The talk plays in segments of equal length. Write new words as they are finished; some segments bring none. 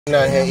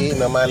Out here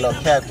eating on my little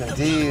Captain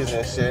D's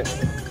and shit.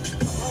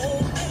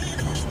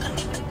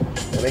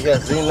 And they got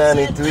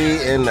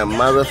Z93 in the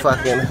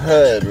motherfucking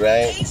hood,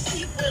 right?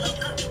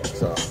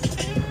 So,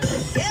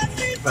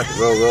 about to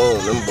roll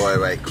them boy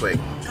right quick.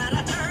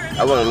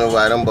 I wanna know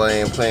why them boy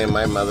ain't playing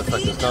my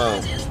motherfucking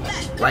song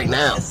right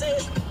now.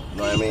 You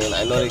know what I mean?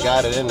 I know they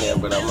got it in there,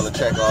 but I'm gonna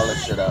check all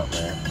this shit out,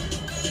 man.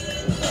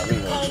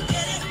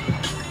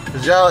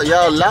 Cause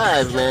y'all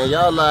live, man.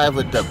 Y'all live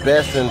with the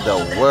best in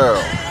the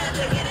world.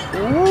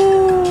 Ooh.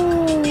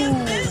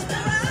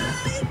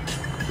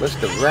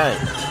 Mr. Right.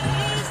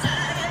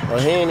 Oh,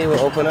 he ain't even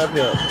open up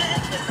yet.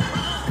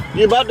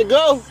 You about to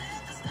go?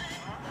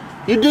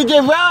 You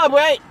DJ Rob,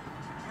 right?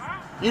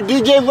 You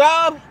DJ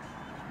Rob?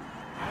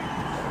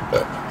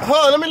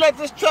 Hold on, let me let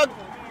this truck. No,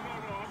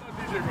 I'm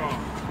not DJ Rob.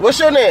 What's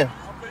your name?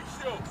 Big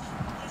Show.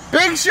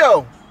 Big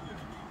Show.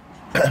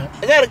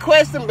 I got a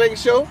question, Big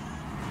Show.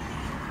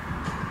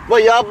 Well,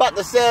 y'all about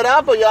to set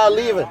up or y'all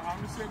leaving?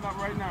 I'm just setting up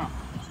right now.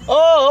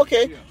 Oh,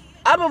 okay. Yeah.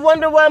 I've been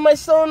wondering why my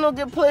song don't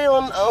get played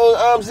on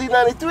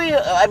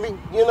Z93. I mean,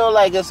 you know,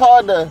 like it's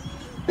hard to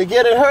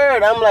get it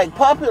heard. I'm like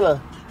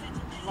popular.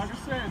 Like I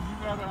said, you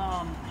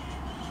gotta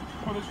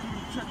put it through the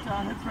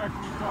Checktown Hit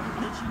Factory stuff and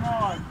hit you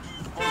on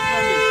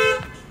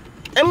Sunday.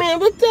 I mean,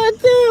 with that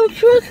damn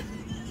truck.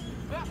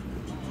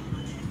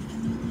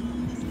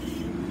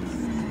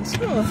 This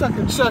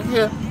motherfucking truck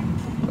here.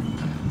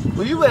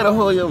 Well, you better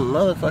hold your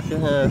motherfucking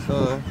hands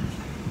on.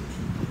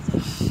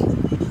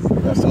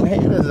 Got some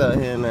haters out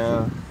here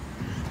now.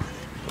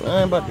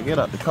 I ain't about to get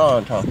out the car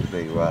and talk to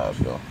Big Rob,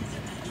 though.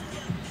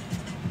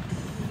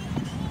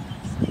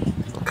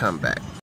 I'll come back.